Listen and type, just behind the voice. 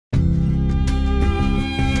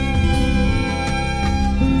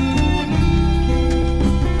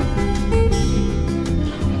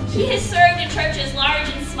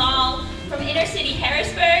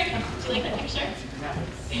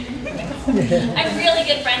I'm really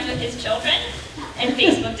good friends with his children, and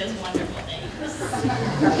Facebook does wonderful things.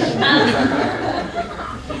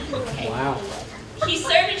 Okay. Wow. He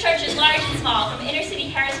served in churches large and small, from inner city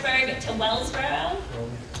Harrisburg to Wellsboro,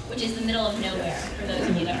 which is the middle of nowhere, for those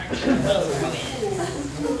of you that aren't sure what Wellsboro is.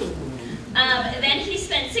 Then he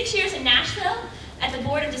spent 6 years in Nashville at the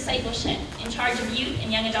Board of Discipleship, in charge of youth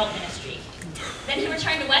and young adult ministry. Then he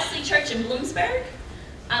returned to Wesley Church in Bloomsburg,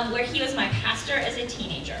 where he was my pastor as a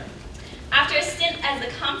teenager. After a stint as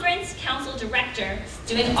the conference council director,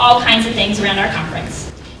 doing all kinds of things around our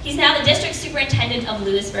conference, he's now the district superintendent of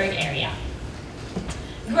Lewisburg area.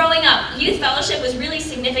 Growing up, youth fellowship was really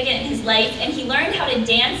significant in his life, and he learned how to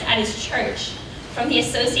dance at his church from the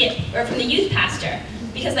youth pastor,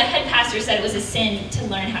 because the head pastor said it was a sin to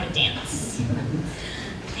learn how to dance.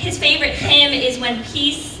 His favorite hymn is When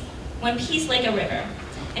Peace Like a River,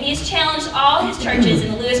 and he has challenged all his churches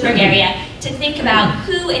in the Lewisburg area to think about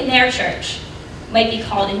who in their church might be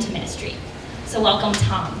called into ministry. So welcome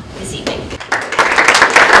Tom this evening.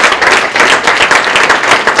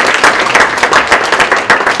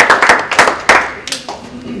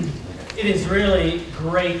 It is really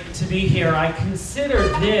great to be here. I consider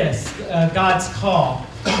this, God's Call,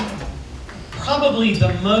 probably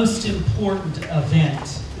the most important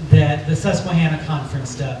event that the Susquehanna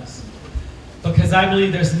Conference does. Because I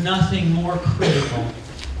believe there's nothing more critical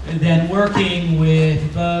than working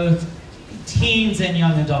with both teens and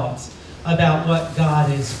young adults about what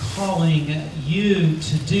God is calling you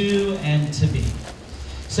to do and to be.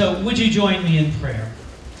 So would you join me in prayer?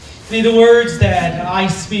 May the words that I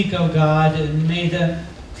speak, O God, and may the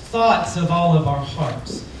thoughts of all of our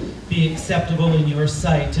hearts be acceptable in your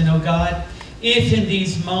sight. And, O God, if in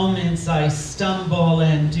these moments I stumble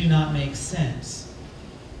and do not make sense,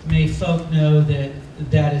 may folk know that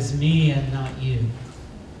that is me and not you.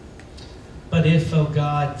 But if, O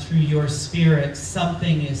God, through your Spirit,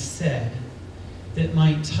 something is said that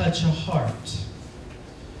might touch a heart,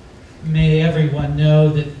 may everyone know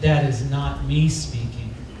that that is not me speaking,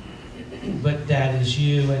 but that is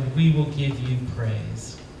you, and we will give you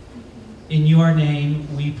praise. In your name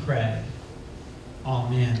we pray.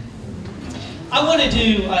 Amen. I want to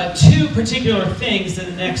do two particular things in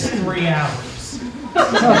the next 3 hours.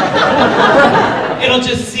 It'll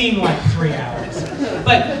just seem like 3 hours.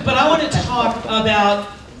 But I want to talk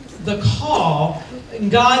about the call,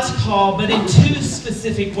 God's call, but in two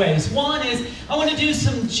specific ways. One is I want to do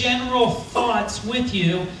some general thoughts with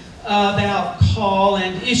you about call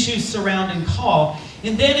and issues surrounding call.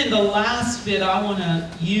 And then in the last bit, I want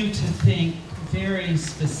you to think very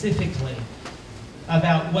specifically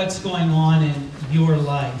about what's going on in your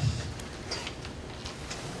life.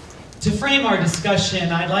 To frame our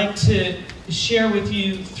discussion, I'd like to share with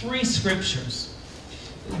you 3 scriptures.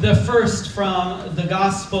 The first from the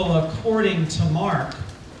Gospel according to Mark.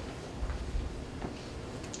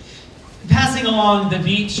 Passing along the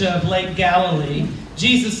beach of Lake Galilee,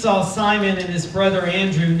 Jesus saw Simon and his brother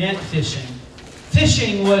Andrew net fishing.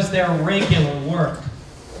 Fishing was their regular work.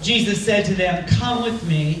 Jesus said to them, "Come with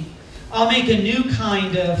me. I'll make a new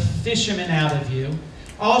kind of fisherman out of you.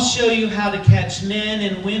 I'll show you how to catch men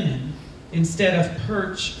and women instead of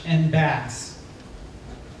perch and bass."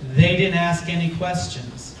 They didn't ask any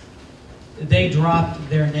questions. They dropped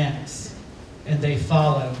their nets and they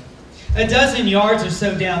followed. A dozen yards or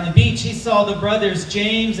so down the beach, he saw the brothers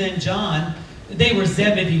James and John. They were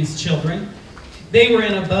Zebedee's children. They were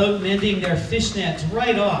in a boat mending their fish nets.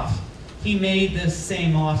 Right off, he made the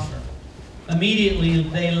same offer. Immediately,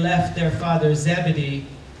 they left their father Zebedee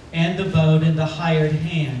and the boat and the hired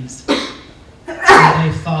hands, and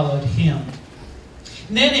they followed him.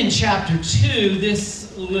 And then in chapter 2,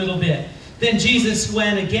 this little bit, then Jesus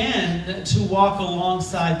went again to walk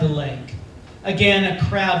alongside the lake. Again, a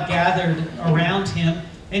crowd gathered around him,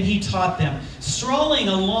 and he taught them. Strolling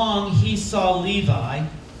along, he saw Levi.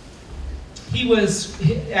 He was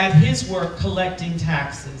at his work collecting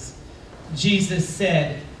taxes. Jesus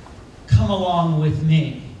said, "Come along with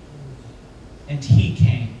me." And he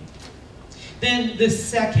came. Then the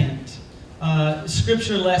second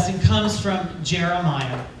scripture lesson comes from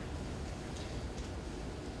Jeremiah.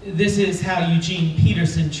 This is how Eugene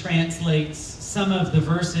Peterson translates some of the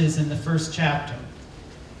verses in the first chapter.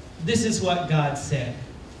 This is what God said.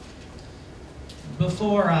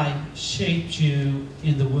 "Before I shaped you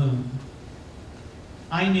in the womb,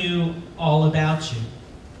 I knew all about you.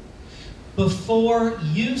 Before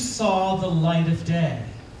you saw the light of day,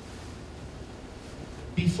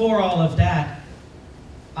 before all of that,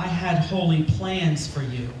 I had holy plans for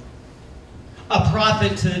you. A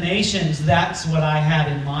prophet to the nations, that's what I had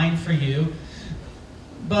in mind for you.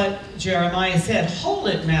 But Jeremiah said, "Hold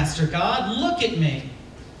it, Master God, look at me.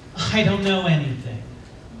 I don't know anything.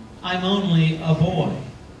 I'm only a boy."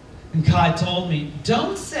 And God told me,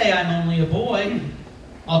 "Don't say I'm only a boy.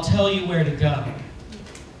 I'll tell you where to go,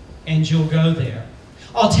 and you'll go there.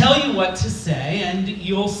 I'll tell you what to say, and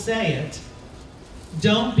you'll say it.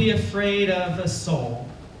 Don't be afraid of a soul.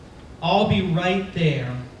 I'll be right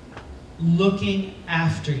there, looking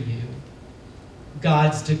after you."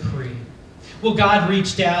 God's decree. Well, God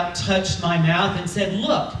reached out, touched my mouth, and said,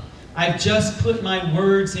 "Look, I've just put my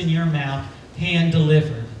words in your mouth, hand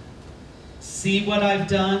delivered. See what I've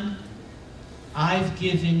done? I've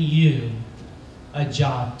given you a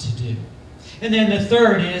job to do." And then the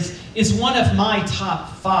third is one of my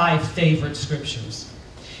top 5 favorite scriptures.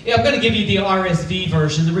 Yeah, I'm going to give you the RSV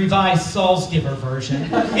version, the Revised Salsgiver version.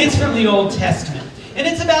 It's from the Old Testament. And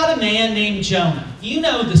it's about a man named Jonah. You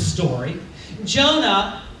know the story.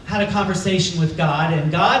 Jonah had a conversation with God,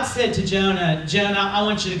 and God said to Jonah, "Jonah, I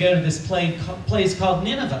want you to go to this place called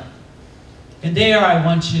Nineveh. And there I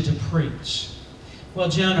want you to preach." Well,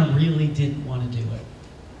 Jonah really didn't want to do it.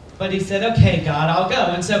 But he said, "Okay, God, I'll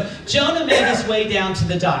go." And so Jonah made his way down to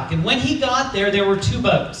the dock. And when he got there were 2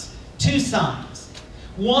 boats, 2 signs.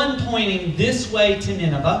 One pointing this way to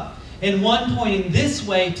Nineveh, and one pointing this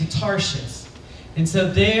way to Tarshish. And so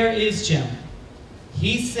there is Jonah.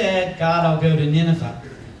 He said, "God, I'll go to Nineveh."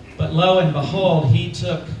 But lo and behold, he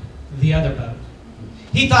took the other boat.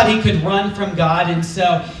 He thought he could run from God, and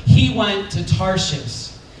so he went to Tarshish.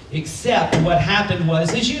 Except what happened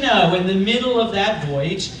was, as you know, in the middle of that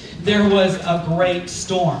voyage, there was a great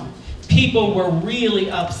storm. People were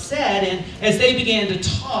really upset, and as they began to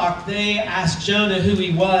talk, they asked Jonah who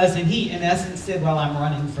he was, and he, in essence, said, "Well, I'm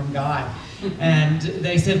running from God." And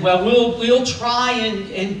they said, "Well, we'll try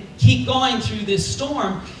and keep going through this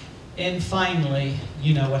storm." And finally,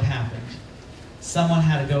 you know what happened. Someone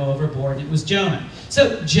had to go overboard. It was Jonah.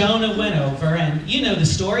 So Jonah went over, and you know the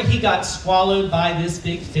story. He got swallowed by this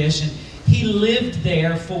big fish, and he lived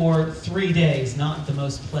there for 3 days, not the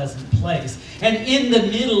most pleasant place. And in the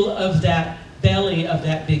middle of that belly of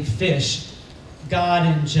that big fish, God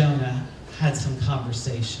and Jonah had some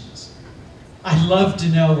conversations. I'd love to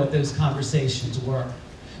know what those conversations were.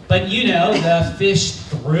 But you know, the fish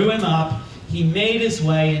threw him up. He made his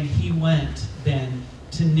way, and he went then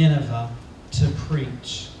to Nineveh to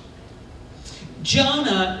preach.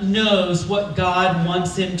 Jonah knows what God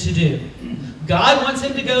wants him to do. God wants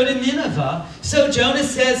him to go to Nineveh. So Jonah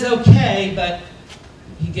says, "Okay," but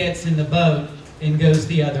he gets in the boat and goes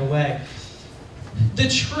the other way. The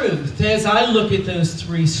truth, as I look at those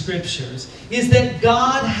 3 scriptures, is that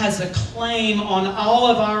God has a claim on all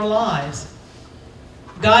of our lives.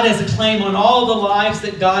 God has a claim on all the lives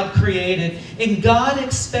that God created, and God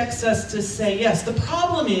expects us to say yes. The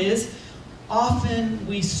problem is, often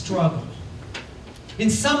we struggle.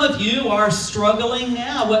 And some of you are struggling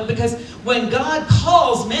now, because when God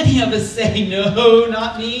calls, many of us say, "No,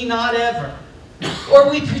 not me, not ever." Or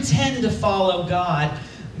we pretend to follow God,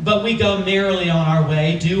 but we go merrily on our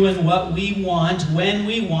way, doing what we want, when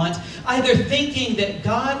we want, either thinking that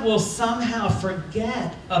God will somehow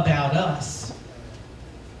forget about us,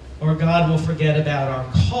 or God will forget about our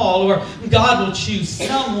call, or God will choose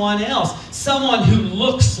someone else, someone who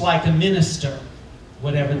looks like a minister,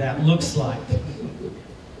 whatever that looks like.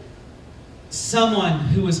 Someone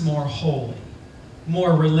who is more holy,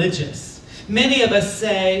 more religious. Many of us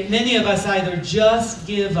either just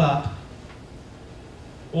give up,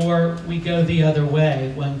 or we go the other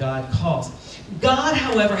way when God calls. God,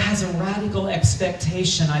 however, has a radical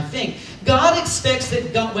expectation, I think. God expects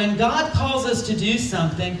that when God calls us to do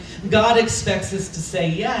something, God expects us to say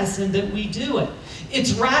yes, and that we do it.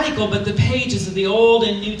 It's radical, but the pages of the Old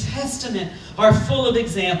and New Testament are full of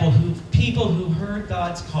examples of people who heard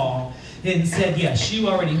God's call and said yes. You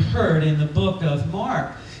already heard in the book of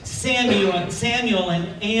Mark, Samuel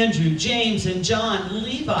and Andrew, James and John,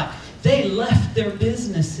 Levi, they left their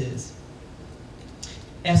businesses.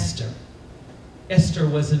 Esther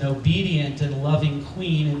was an obedient and loving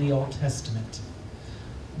queen in the Old Testament.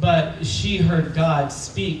 But she heard God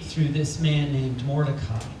speak through this man named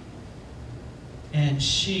Mordecai. And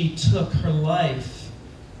she took her life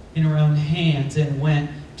in her own hands and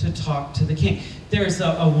went to talk to the king. There's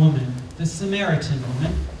a woman, the Samaritan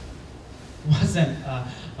woman, wasn't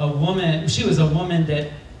a woman, she was a woman that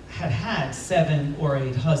had 7 or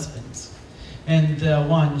 8 husbands. And the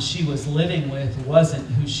one she was living with wasn't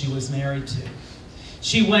who she was married to.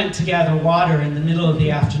 She went to gather water in the middle of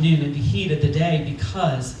the afternoon in the heat of the day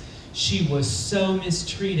because she was so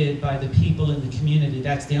mistreated by the people in the community.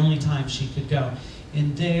 That's the only time she could go.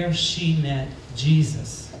 And there she met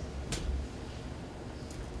Jesus.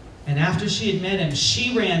 And after she had met him,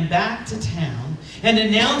 she ran back to town and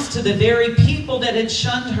announced to the very people that had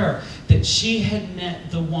shunned her that she had met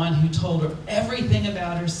the one who told her everything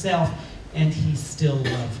about herself, and he still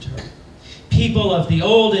loved her. People of the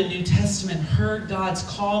Old and New Testament heard God's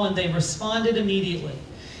call and they responded immediately.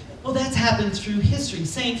 Well, that's happened through history.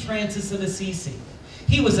 St. Francis of Assisi.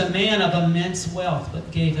 He was a man of immense wealth, but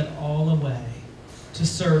gave it all away to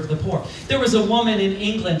serve the poor. There was a woman in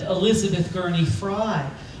England, Elizabeth Gurney Fry,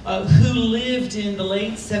 who lived in the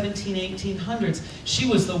late 1800s. She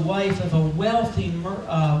was the wife of a wealthy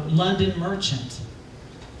London merchant.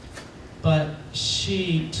 But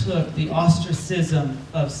she took the ostracism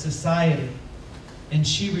of society and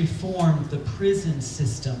she reformed the prison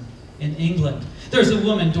system in England. There's a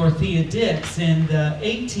woman, Dorothea Dix, in the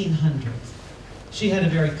 1800s. She had a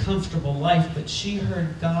very comfortable life, but she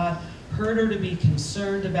heard God heard her to be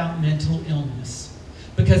concerned about mental illness.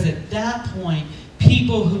 Because at that point,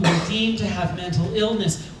 people who were deemed to have mental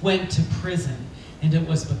illness went to prison, and it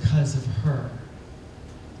was because of her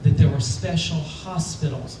that there were special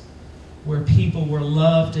hospitals where people were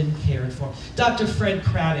loved and cared for. Dr. Fred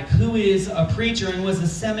Craddock, who is a preacher and was a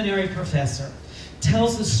seminary professor,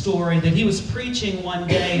 tells the story that he was preaching one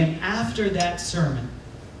day, and after that sermon,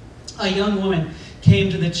 a young woman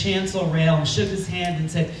came to the chancel rail and shook his hand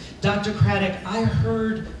and said, "Dr. Craddock, I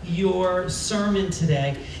heard your sermon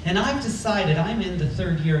today, and I've decided, I'm in the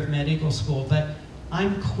 3rd year of medical school, but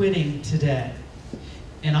I'm quitting today.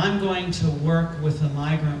 And I'm going to work with the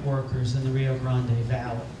migrant workers in the Rio Grande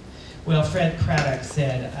Valley." Well, Fred Craddock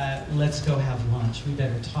said, let's go have lunch. We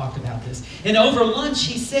better talk about this. And over lunch,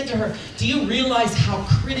 he said to her, "Do you realize how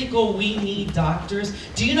critical we need doctors?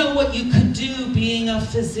 Do you know what you could do being a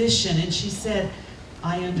physician?" And she said,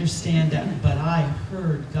 "I understand that, but I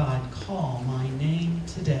heard God call my name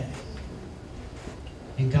today.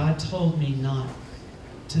 And God told me not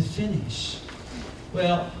to finish."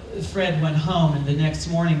 Well, Fred went home, and the next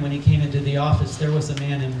morning when he came into the office, there was a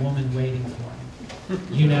man and woman waiting for him.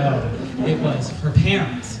 You know, it was her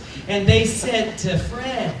parents. And they said to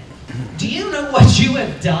Fred, "Do you know what you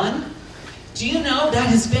have done? Do you know that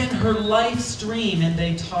has been her life's dream?" And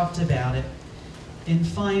they talked about it. And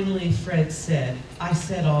finally, Fred said, "I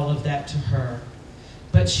said all of that to her,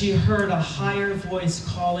 but she heard a higher voice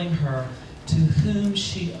calling her to whom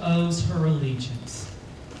she owes her allegiance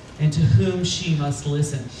and to whom she must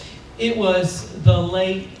listen." It was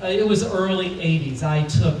early 80s.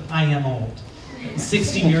 I am old,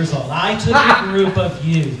 60 years old. I took a group of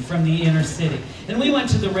youth from the inner city, and we went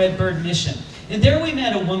to the Redbird Mission. And there we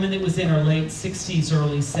met a woman that was in her late 60s,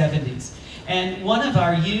 early 70s. And one of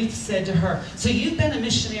our youth said to her, "So you've been a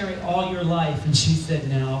missionary all your life?" And she said,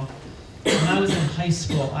 "No. When I was in high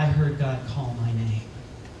school, I heard God call my name.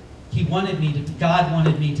 God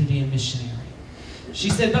wanted me to be a missionary." She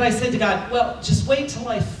said, "But I said to God, well, just wait till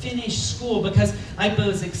I finish school, because I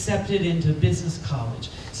was accepted into business college."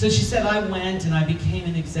 So she said, "I went and I became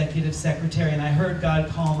an executive secretary, and I heard God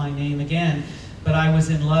call my name again, but I was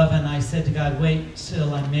in love, and I said to God, wait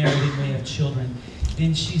till I'm married and we have children."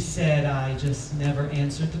 Then she said, "I just never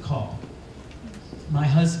answered the call. My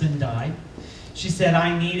husband died." She said,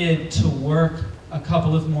 "I needed to work a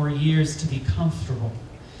couple of more years to be comfortable."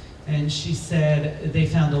 And she said, "They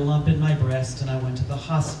found a lump in my breast and I went to the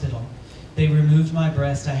hospital. They removed my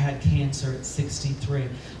breast. I had cancer at 63.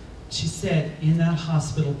 She said, "In that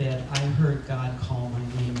hospital bed, I heard God call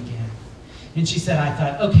my name again. And she said, I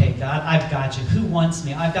thought, okay, God, I've got you. Who wants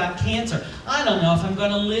me? I've got cancer. I don't know if I'm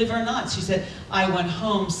going to live or not." She said, "I went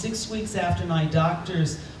home 6 weeks after my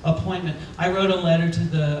doctor's appointment. I wrote a letter to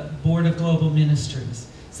the Board of Global Ministries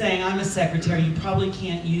saying, I'm a secretary. You probably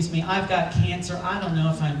can't use me. I've got cancer. I don't know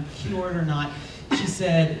if I'm cured or not." She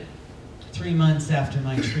said, 3 months after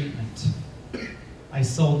my treatment, I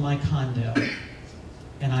sold my condo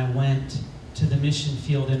and I went to the mission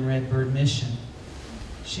field in Redbird Mission.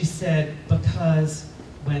 She said, because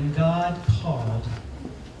when God called,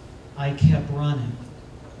 I kept running.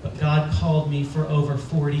 But God called me for over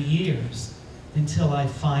 40 years until I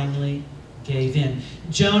finally gave in.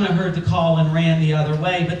 Jonah heard the call and ran the other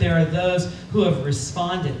way, but there are those who have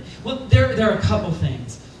responded. Well, there are a couple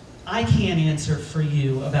things. I can't answer for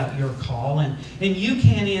you about your call, and you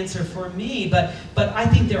can't answer for me, but I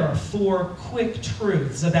think there are 4 quick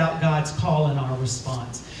truths about God's call and our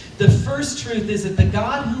response. The first truth is that the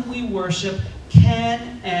God whom we worship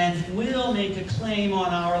can and will make a claim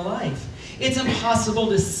on our life. It's impossible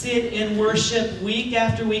to sit and worship week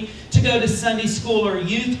after week, to go to Sunday school or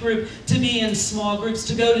youth group, to be in small groups,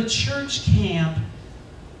 to go to church camp,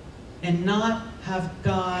 and not have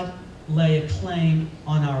God lay a claim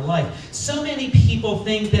on our life. So many people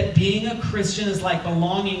think that being a Christian is like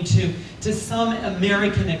belonging to some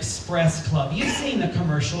American Express club. You've seen the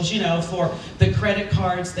commercials, you know, for the credit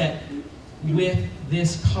cards that with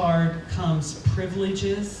this card comes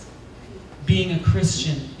privileges. Being a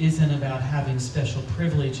Christian isn't about having special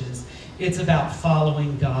privileges. It's about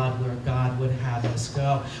following God where God would have us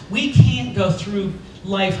go. We can't go through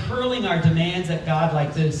life hurling our demands at God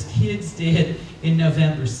like those kids did in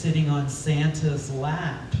November, sitting on Santa's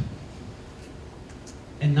lap,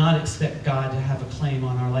 and not expect God to have a claim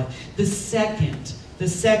on our life. The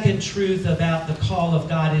second truth about the call of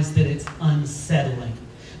God is that it's unsettling.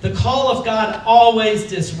 The call of God always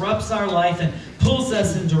disrupts our life and pulls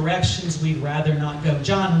us in directions we'd rather not go.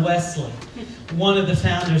 John Wesley, one of the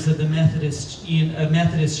founders of the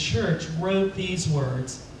Methodist Church, wrote these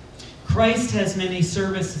words: Christ has many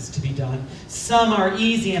services to be done. Some are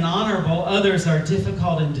easy and honorable, others are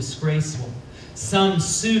difficult and disgraceful. Some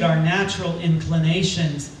suit our natural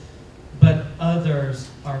inclinations, but others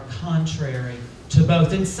are contrary to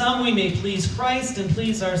both. In some we may please Christ and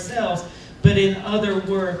please ourselves, but in other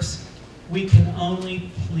works we can only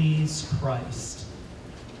please Christ.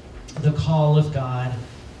 The call of God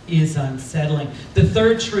is unsettling. The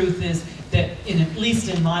third truth is that, at least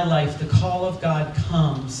in my life, the call of God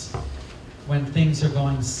comes when things are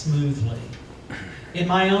going smoothly. In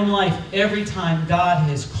my own life, every time God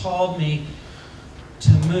has called me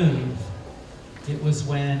to move, it was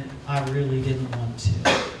when I really didn't want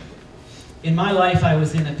to. In my life, I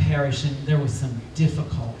was in a parish and there was some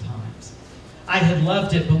difficult times. I had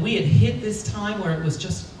loved it, but we had hit this time where it was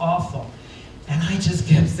just awful. And I just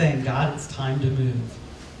kept saying, God, it's time to move.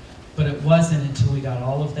 But it wasn't until we got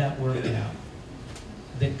all of that worked out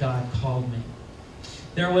that God called me.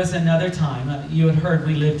 There was another time, you had heard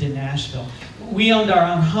we lived in Nashville. We owned our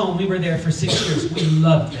own home. We were there for 6 years. We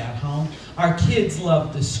loved that home. Our kids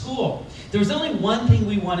loved the school. There was only one thing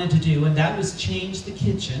we wanted to do, and that was change the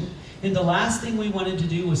kitchen. And the last thing we wanted to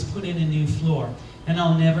do was put in a new floor. And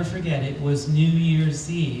I'll never forget, it was New Year's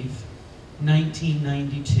Eve,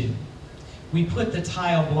 1992. We put the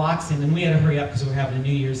tile blocks in, and we had to hurry up because we were having a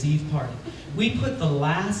New Year's Eve party. We put the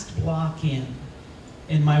last block in,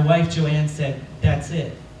 and my wife Joanne said, that's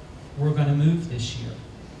it. We're going to move this year.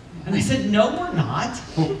 And I said, no, we're not.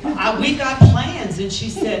 We've got plans. And she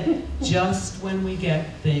said, just when we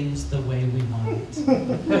get things the way we want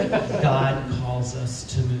it, God calls us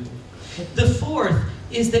to move. The fourth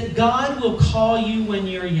is that God will call you when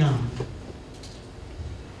you're young.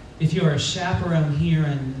 If you're a chaperone here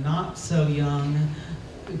and not so young,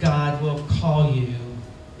 God will call you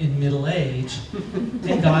in middle age,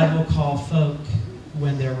 and God will call folk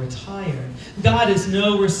when they're retired. God is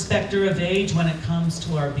no respecter of age when it comes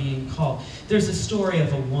to our being called. There's a story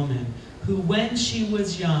of a woman who, when she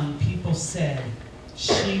was young, people said,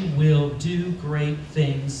 she will do great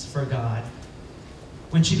things for God.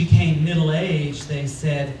 When she became middle-aged, they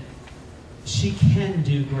said, she can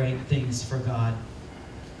do great things for God.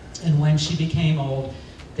 And when she became old,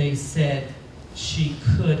 they said, she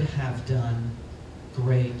could have done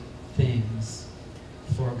great things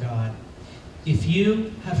for God. If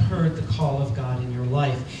you have heard the call of God in your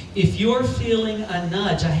life, if you're feeling a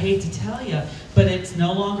nudge, I hate to tell you, but it's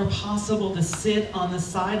no longer possible to sit on the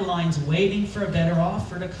sidelines waiting for a better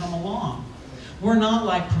offer to come along. We're not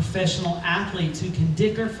like professional athletes who can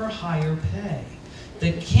dicker for higher pay.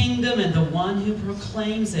 The kingdom and the one who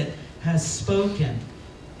proclaims it has spoken,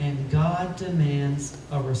 and God demands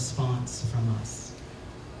a response from us.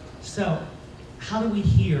 So, how do we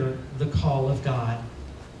hear the call of God?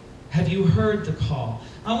 Have you heard the call?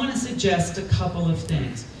 I want to suggest a couple of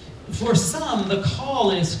things. For some, the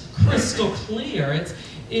call is crystal clear.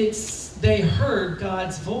 They heard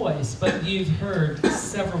God's voice, but you've heard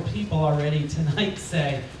several people already tonight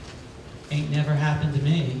say, ain't never happened to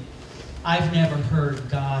me. I've never heard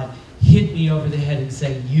God hit me over the head and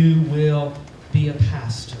say, you will be a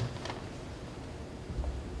pastor.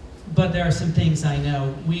 But there are some things I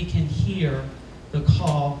know. We can hear the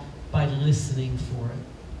call by listening for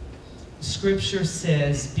it. Scripture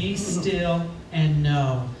says, be still and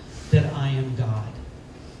know that I am God.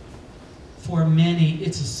 For many,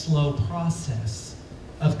 it's a slow process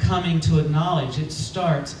of coming to acknowledge. It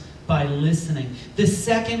starts by listening. The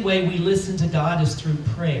second way we listen to God is through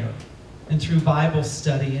prayer and through Bible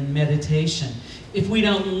study and meditation. If we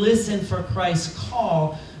don't listen for Christ's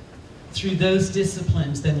call through those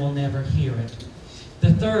disciplines, then we'll never hear it.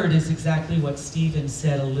 The third is exactly what Stephen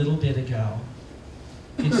said a little bit ago.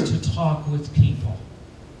 It's to talk with people.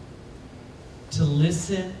 To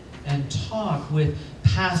listen and talk with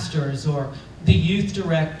pastors or the youth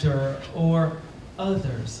director or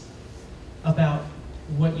others. about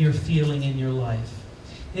what you're feeling in your life.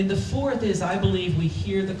 And the fourth is, I believe we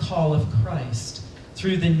hear the call of Christ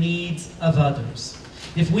through the needs of others.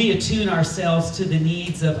 If we attune ourselves to the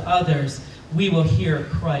needs of others, we will hear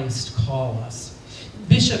Christ call us.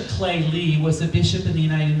 Bishop Clay Lee was a bishop in the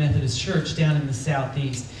United Methodist Church down in the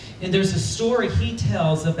Southeast. And there's a story he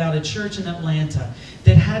tells about a church in Atlanta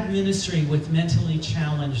that had ministry with mentally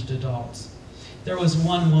challenged adults. There was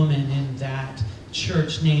one woman in that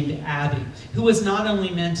church named Abby, who was not only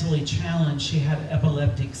mentally challenged, she had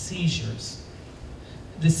epileptic seizures.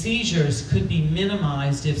 The seizures could be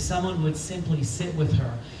minimized if someone would simply sit with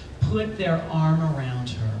her, put their arm around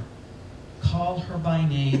her, call her by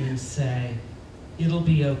name and say, "It'll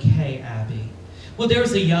be okay, Abby." Well, there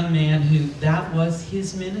was a young man who that was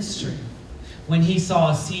his ministry. When he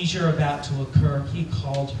saw a seizure about to occur, he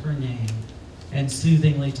called her name and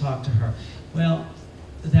soothingly talked to her. Well,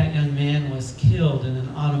 that young man was killed in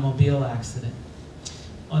an automobile accident.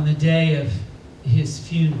 On the day of his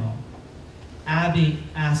funeral, Abby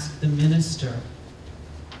asked the minister,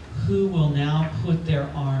 "Who will now put their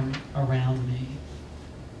arm around me?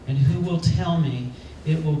 And who will tell me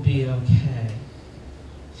it will be okay?"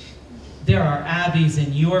 There are Abbies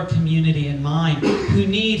in your community and mine who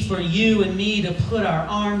need for you and me to put our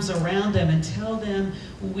arms around them and tell them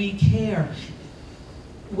we care.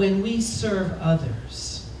 When we serve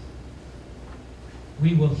others,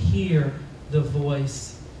 we will hear the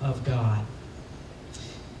voice of God.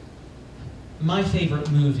 My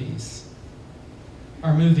favorite movies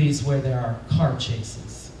are movies where there are car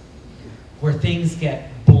chases, where things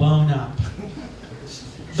get blown up.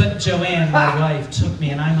 But Joanne, my wife, took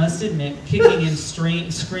me, and I must admit, kicking and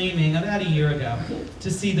screaming about a year ago to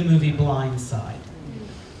see the movie Blind Side.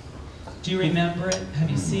 Do you remember it? Have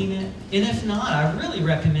you seen it? And if not, I really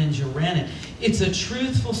recommend you rent it. It's a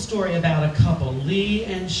truthful story about a couple, Lee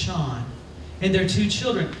and Sean, and their two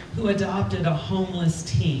children who adopted a homeless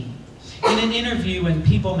teen. In an interview in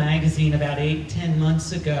People magazine about 8-10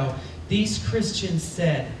 months ago, these Christians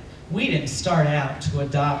said, "We didn't start out to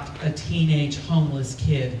adopt a teenage homeless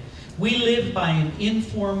kid. We live by an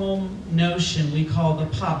informal notion we call the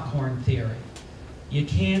popcorn theory. You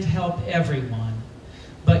can't help everyone,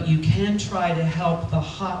 but you can try to help the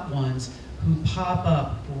hot ones who pop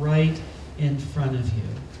up right in front of you."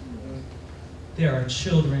 There are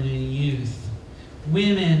children and youth,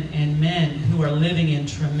 women and men who are living in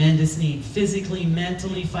tremendous need, physically,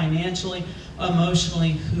 mentally, financially,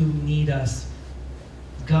 emotionally, who need us.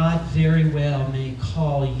 God very well may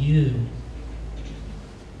call you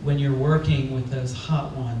when you're working with those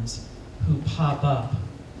hot ones who pop up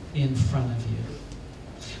in front of you.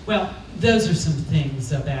 Well, those are some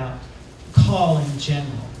things about call in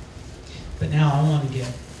general. But now I want to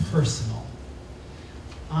get personal.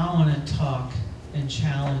 I want to talk and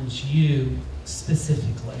challenge you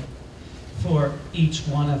specifically for each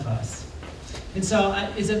one of us. And so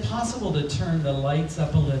is it possible to turn the lights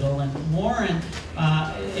up a little? And Warren,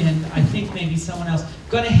 and I think maybe someone else,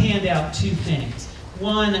 going to hand out two things.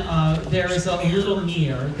 One, there is a little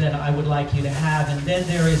mirror that I would like you to have, and then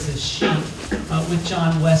there is a sheet with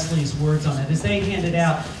John Wesley's words on it. As they hand it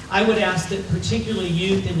out, I would ask that particularly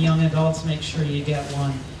youth and young adults make sure you get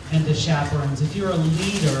one, and the chaperones. If you're a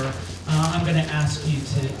leader, I'm going to ask you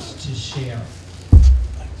to share.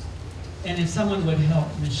 And if someone would help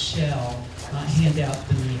Michelle hand out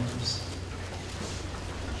the mirrors.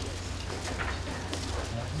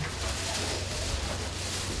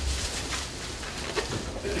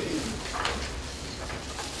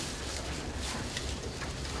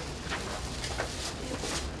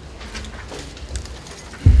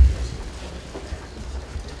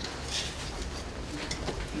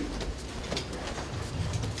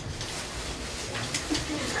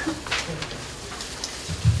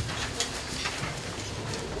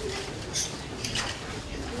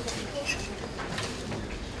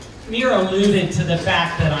 Mira alluded to the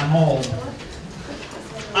fact that I'm old.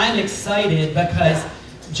 I'm excited because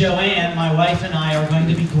Joanne, my wife, and I are going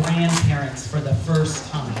to be grandparents for the first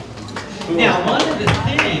time. Now, one of the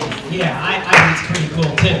things, yeah, I think it's pretty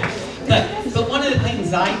cool too. But one of the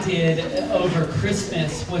things I did over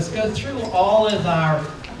Christmas was go through all of our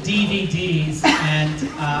DVDs and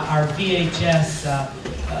our VHS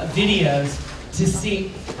videos to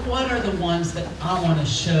see what are the ones that I want to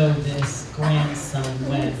show this grandson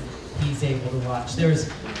when he's able to watch. There's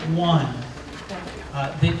one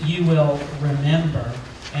that you will remember,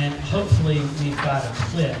 and hopefully we've got a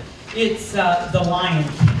clip. It's The Lion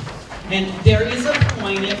King. And there is a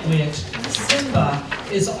point at which Simba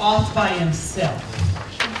is off by himself,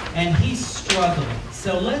 and he's struggling.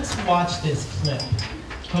 So let's watch this clip,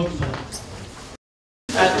 hopefully.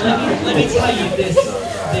 Let me tell you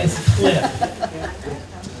this clip.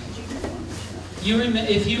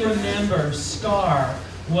 If you remember, Scar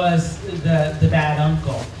was the bad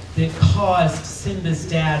uncle that caused Simba's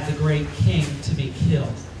dad, the great king, to be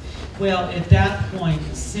killed. Well, at that point,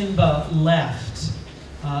 Simba left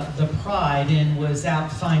the pride and was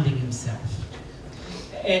out finding himself.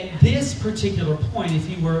 At this particular point,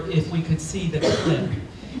 if we could see the clip,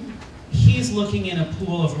 he's looking in a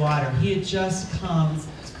pool of water. He had just come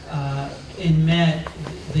and met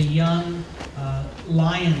the young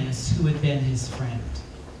lioness who had been his friend.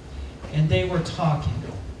 And they were talking.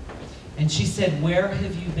 And she said, "Where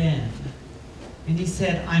have you been?" And he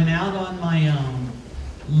said, "I'm out on my own.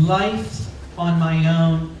 Life on my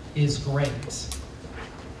own is great."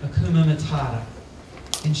 Akuma Matata.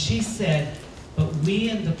 And she said, "But we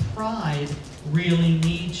in the pride really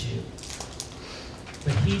need you."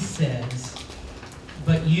 But he says,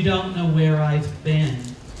 "But you don't know where I've been.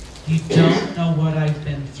 You don't know what I've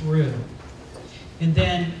been through." And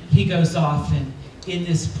then he goes off, and in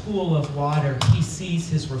this pool of water, he sees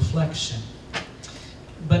his reflection.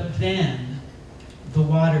 But then the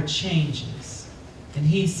water changes, and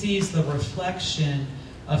he sees the reflection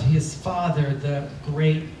of his father, the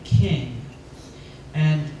great king.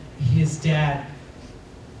 And his dad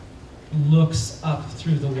looks up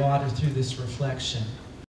through the water, through this reflection.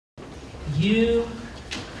 "You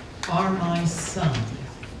are my son.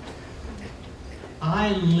 I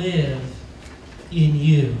live in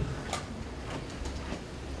you.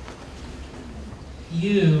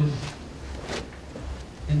 You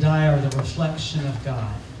and I are the reflection of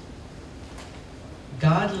God.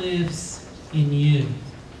 God lives in you.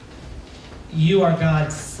 You are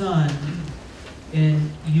God's son,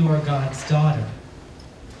 and you are God's daughter."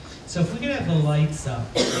 So if we could have the lights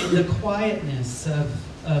up, in the quietness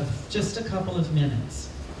of just a couple of minutes,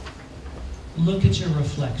 look at your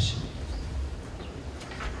reflection.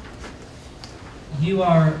 You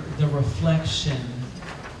are the reflection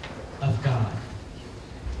of God.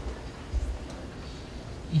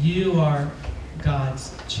 You are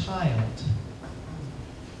God's child.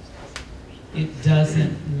 It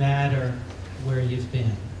doesn't matter where you've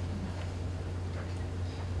been.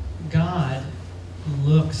 God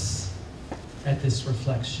looks at this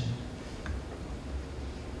reflection.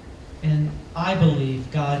 And I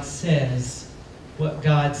believe God says what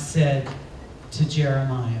God said to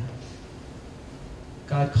Jeremiah.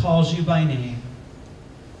 God calls you by name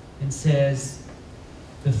and says,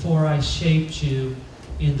 "Before I shaped you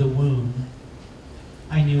in the womb,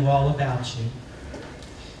 I knew all about you.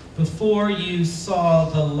 Before you saw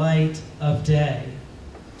the light of day,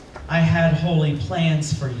 I had holy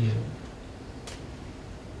plans for you."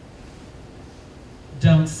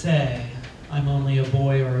 Don't say, "I'm only a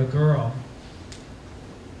boy or a girl."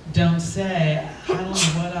 Don't say, "I don't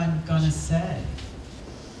know what I'm going to say."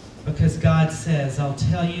 Because God says, "I'll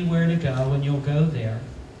tell you where to go and you'll go there.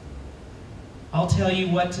 I'll tell you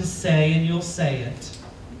what to say and you'll say it.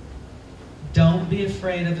 Don't be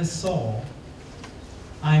afraid of a soul.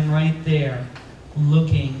 I'm right there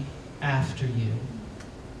looking after you."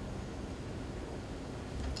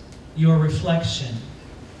 Your reflection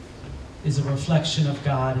is a reflection of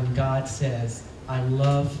God, and God says, "I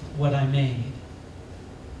love what I made.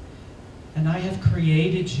 And I have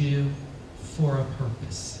created you for a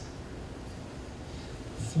purpose."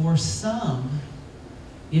 For some,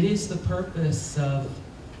 it is the purpose of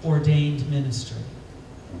ordained ministry,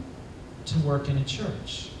 to work in a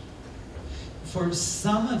church. For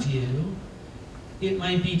some of you, it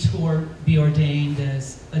might be to be ordained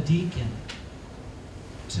as a deacon,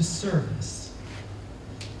 to service.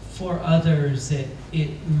 For others,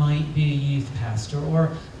 it might be a youth pastor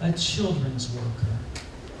or a children's worker.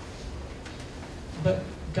 But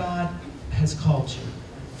God has called you.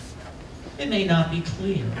 It may not be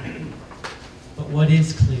clear, but what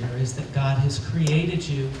is clear is that God has created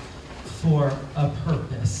you for a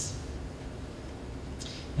purpose.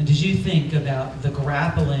 And as you think about the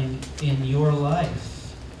grappling in your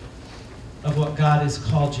life of what God has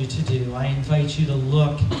called you to do, I invite you to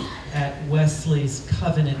look at Wesley's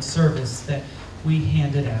covenant service that we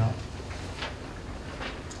handed out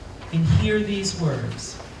and hear these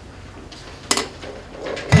words.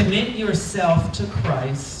 Commit yourself to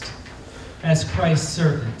Christ as Christ's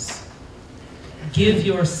servants. Give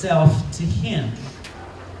yourself to Him,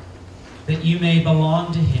 that you may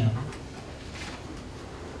belong to Him.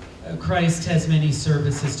 Christ has many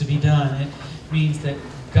services to be done. It means that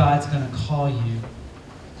God's going to call you.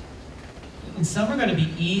 And some are going to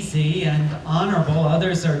be easy and honorable.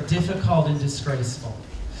 Others are difficult and disgraceful.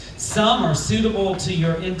 Some are suitable to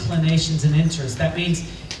your inclinations and interests. That means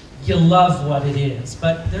you love what it is.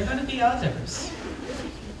 But there are going to be others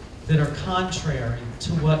that are contrary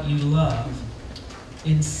to what you love.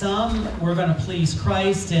 In some, we're going to please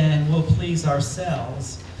Christ and we'll please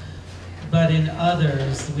ourselves. But in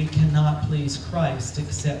others, we cannot please Christ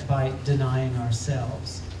except by denying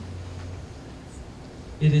ourselves.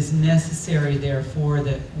 It is necessary, therefore,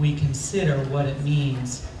 that we consider what it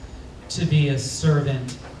means to be a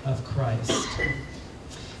servant of Christ.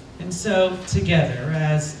 And so, together,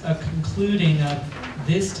 as a concluding of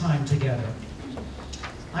this time together,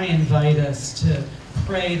 I invite us to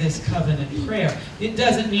pray this covenant prayer. It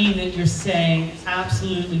doesn't mean that you're saying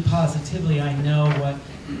absolutely positively, I know what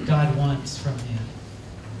God wants from me.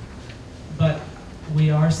 But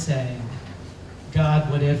we are saying, God,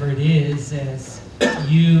 whatever it is, as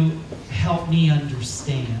you help me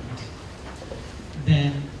understand,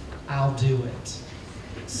 then I'll do it.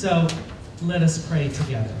 So let us pray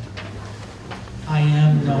together. I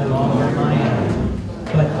am no longer my own,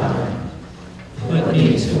 but thine. Put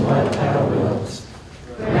me to what thou wilt.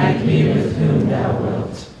 Grant me with whom thou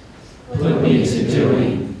wilt. Put me to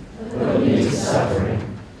doing, put me to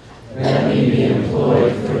suffering. Let me be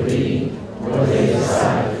employed for thee, or laid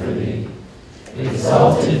aside for thee.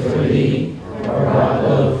 Exalted for thee, or brought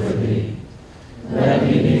low for thee. Let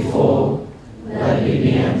me be full, let me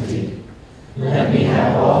be empty. Let me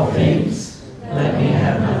have all things,